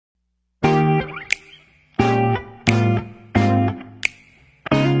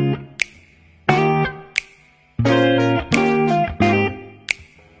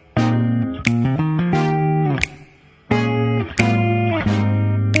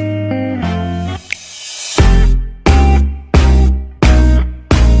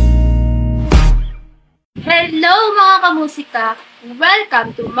musika!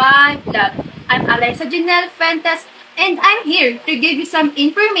 Welcome to my vlog. I'm Alyssa Fuentes and I'm here to give you some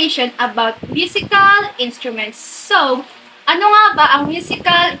information about musical instruments. So, ano nga ba ang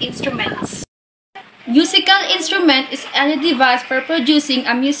musical instruments? Musical instrument is any device for producing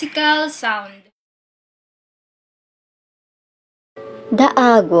a musical sound. The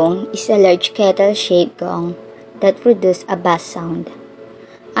agong is a large kettle-shaped gong that produces a bass sound.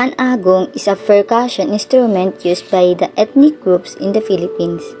 An agong is a percussion instrument used by the ethnic groups in the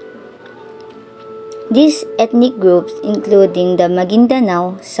Philippines. These ethnic groups, including the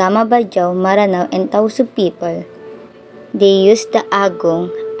Maguindanao, Sama-Bajau, Maranao, and Tausug people, they use the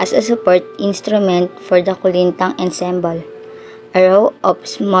agong as a support instrument for the kulintang ensemble, a row of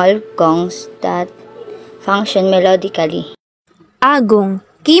small gongs that function melodically. Agong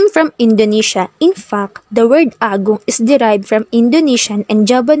came from Indonesia. In fact, the word agong is derived from Indonesian and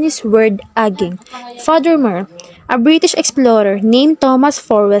Javanese word aging. Furthermore, a British explorer named Thomas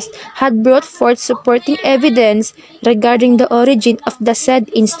Forrest had brought forth supporting evidence regarding the origin of the said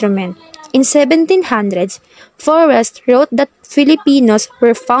instrument. In 1700s, Forrest wrote that Filipinos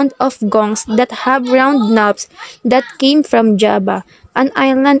were fond of gongs that have round knobs that came from Java, an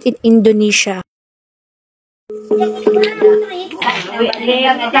island in Indonesia.